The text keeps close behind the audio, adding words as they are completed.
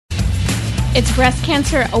It's Breast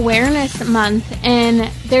Cancer Awareness Month,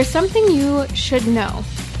 and there's something you should know.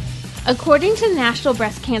 According to the National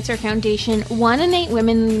Breast Cancer Foundation, 1 in 8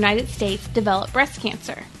 women in the United States develop breast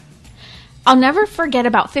cancer. I'll never forget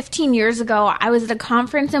about 15 years ago, I was at a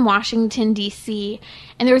conference in Washington, D.C.,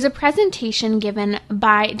 and there was a presentation given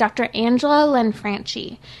by Dr. Angela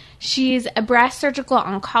Lanfranchi. She's a breast surgical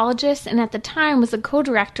oncologist and at the time was the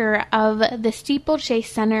co-director of the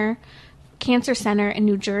Steeplechase Cancer Center in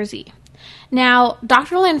New Jersey. Now,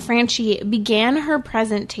 Dr. Lanfranchi began her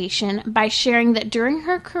presentation by sharing that during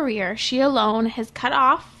her career, she alone has cut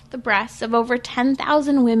off the breasts of over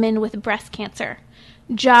 10,000 women with breast cancer,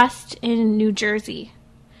 just in New Jersey.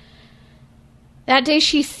 That day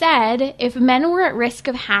she said if men were at risk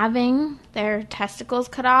of having their testicles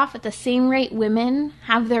cut off at the same rate women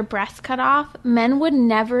have their breasts cut off, men would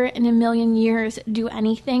never in a million years do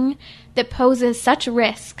anything that poses such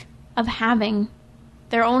risk of having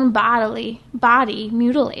their own body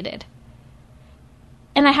mutilated.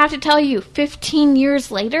 And I have to tell you, 15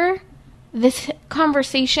 years later, this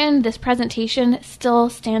conversation, this presentation still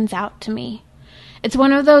stands out to me. It's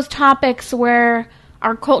one of those topics where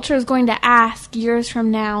our culture is going to ask years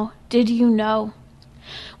from now, did you know?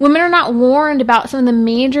 Women are not warned about some of the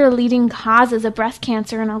major leading causes of breast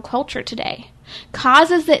cancer in our culture today.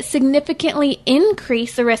 Causes that significantly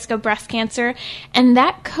increase the risk of breast cancer, and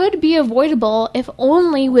that could be avoidable if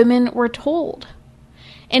only women were told.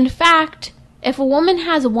 In fact, if a woman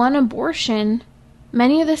has one abortion,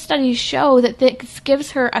 many of the studies show that this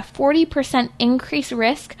gives her a 40% increased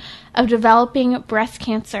risk of developing breast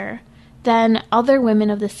cancer than other women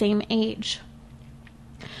of the same age.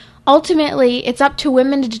 Ultimately, it's up to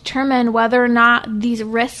women to determine whether or not these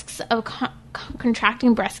risks of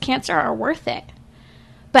contracting breast cancer are worth it.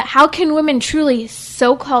 But how can women truly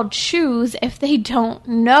so-called choose if they don't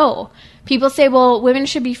know? People say, well, women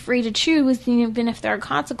should be free to choose even if there are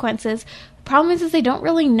consequences. The problem is they don't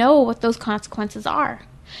really know what those consequences are.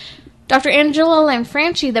 Dr. Angela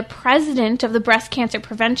Lanfranchi, the president of the Breast Cancer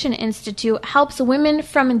Prevention Institute, helps women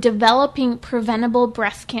from developing preventable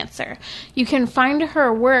breast cancer. You can find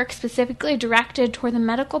her work specifically directed toward the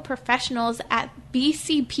medical professionals at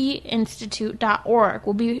bcpinstitute.org.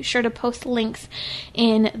 We'll be sure to post links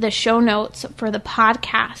in the show notes for the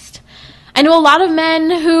podcast. I know a lot of men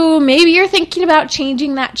who maybe you're thinking about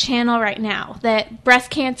changing that channel right now, that breast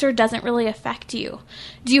cancer doesn't really affect you.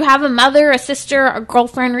 Do you have a mother, a sister, a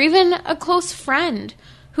girlfriend, or even a close friend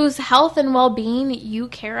whose health and well-being you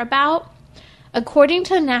care about? According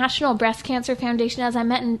to the National Breast Cancer Foundation, as I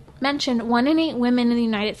mentioned, 1 in 8 women in the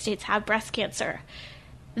United States have breast cancer.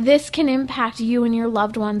 This can impact you and your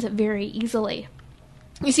loved ones very easily.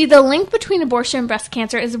 You see, the link between abortion and breast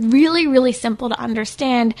cancer is really, really simple to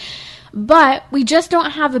understand, but we just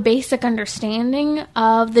don't have a basic understanding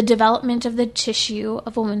of the development of the tissue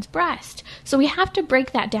of a woman's breast. So we have to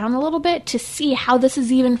break that down a little bit to see how this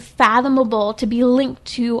is even fathomable to be linked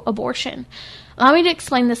to abortion. Allow me to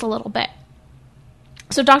explain this a little bit.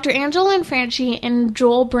 So Dr. Angela Lanfranchi and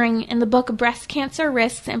Joel Bring in the book Breast Cancer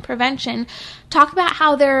Risks and Prevention talk about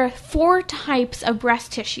how there are 4 types of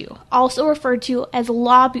breast tissue, also referred to as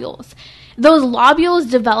lobules. Those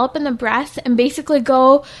lobules develop in the breast and basically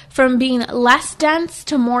go from being less dense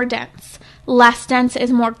to more dense. Less dense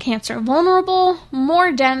is more cancer vulnerable,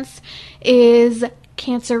 more dense is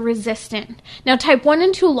cancer resistant. Now, type 1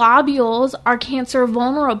 and 2 lobules are cancer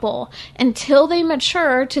vulnerable until they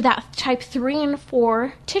mature to that type 3 and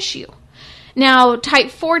 4 tissue. Now, type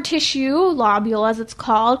 4 tissue, lobule as it's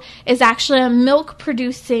called, is actually a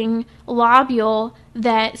milk-producing lobule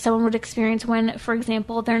that someone would experience when, for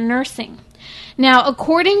example, they're nursing. Now,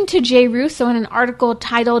 according to Jay Russo in an article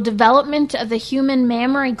titled Development of the Human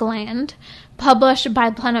Mammary Gland, published by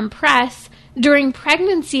Plenum Press, during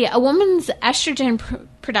pregnancy, a woman's estrogen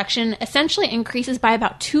production essentially increases by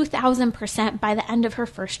about 2,000% by the end of her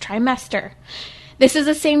first trimester. This is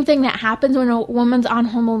the same thing that happens when a woman's on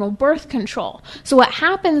hormonal birth control. So what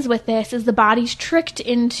happens with this is the body's tricked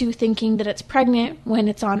into thinking that it's pregnant when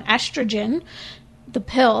it's on estrogen, the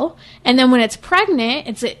pill, and then when it's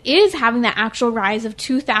pregnant, it is having that actual rise of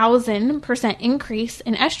 2,000% increase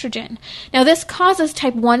in estrogen. Now, this causes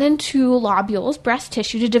type 1 and 2 lobules, breast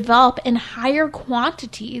tissue, to develop in higher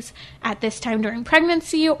quantities at this time during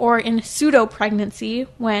pregnancy or in pseudo-pregnancy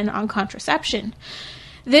when on contraception.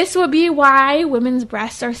 This would be why women's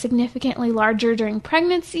breasts are significantly larger during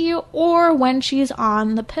pregnancy or when she's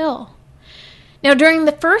on the pill. Now, during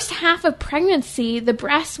the first half of pregnancy, the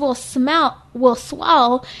breasts will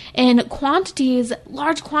swell in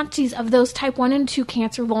large quantities of those type 1 and 2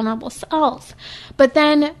 cancer vulnerable cells. But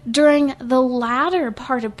then during the latter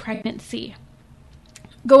part of pregnancy,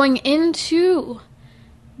 Going into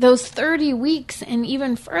those 30 weeks and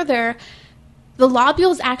even further, the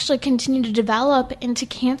lobules actually continue to develop into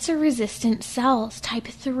cancer-resistant cells, type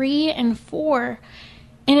 3 and 4.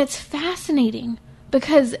 And it's fascinating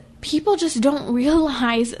because people just don't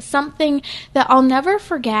realize something that I'll never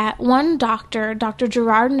forget. One doctor, Dr.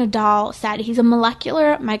 Gerard Nadal, said, he's a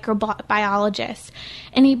molecular microbiologist,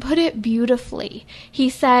 and he put it beautifully. He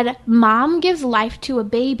said, mom gives life to a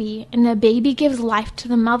baby, and the baby gives life to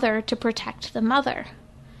the mother to protect the mother.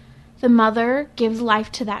 The mother gives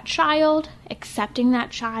life to that child, accepting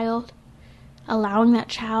that child, allowing that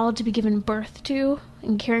child to be given birth to,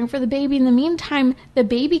 and caring for the baby. In the meantime, the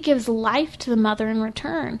baby gives life to the mother in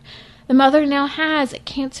return. The mother now has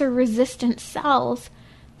cancer-resistant cells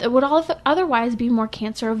that would otherwise be more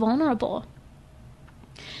cancer vulnerable.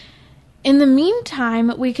 In the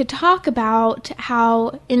meantime, we could talk about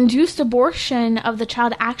how induced abortion of the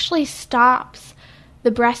child actually stops the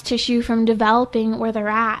breast tissue from developing where they're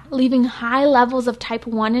at, leaving high levels of type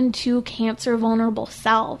 1 and 2 cancer vulnerable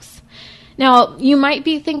cells. Now, you might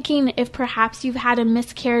be thinking, if perhaps you've had a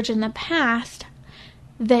miscarriage in the past,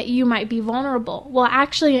 that you might be vulnerable. Well,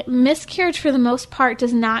 actually, miscarriage for the most part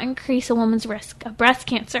does not increase a woman's risk of breast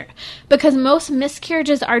cancer, because most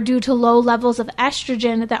miscarriages are due to low levels of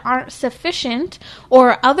estrogen that aren't sufficient,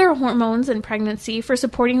 or other hormones in pregnancy, for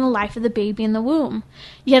supporting the life of the baby in the womb,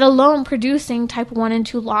 yet alone producing type 1 and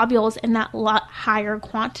 2 lobules in that higher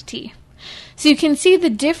quantity. So you can see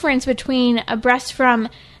the difference between a breast from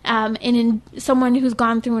someone who's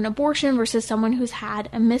gone through an abortion versus someone who's had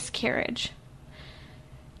a miscarriage.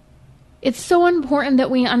 It's so important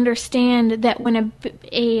that we understand that when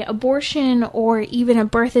a abortion or even a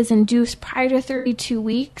birth is induced prior to 32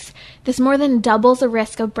 weeks, this more than doubles the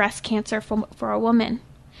risk of breast cancer for a woman.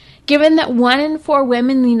 Given that 1 in 4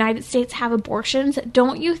 women in the United States have abortions,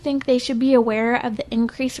 don't you think they should be aware of the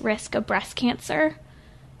increased risk of breast cancer?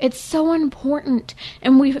 It's so important.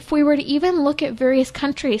 And if we were to even look at various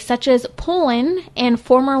countries such as Poland and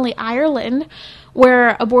formerly Ireland,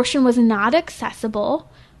 where abortion was not accessible,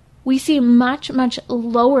 we see much, much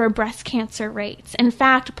lower breast cancer rates. In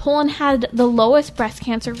fact, Poland had the lowest breast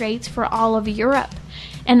cancer rates for all of Europe,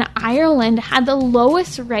 and Ireland had the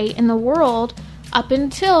lowest rate in the world up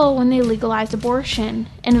until when they legalized abortion.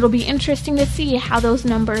 And it'll be interesting to see how those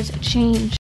numbers change.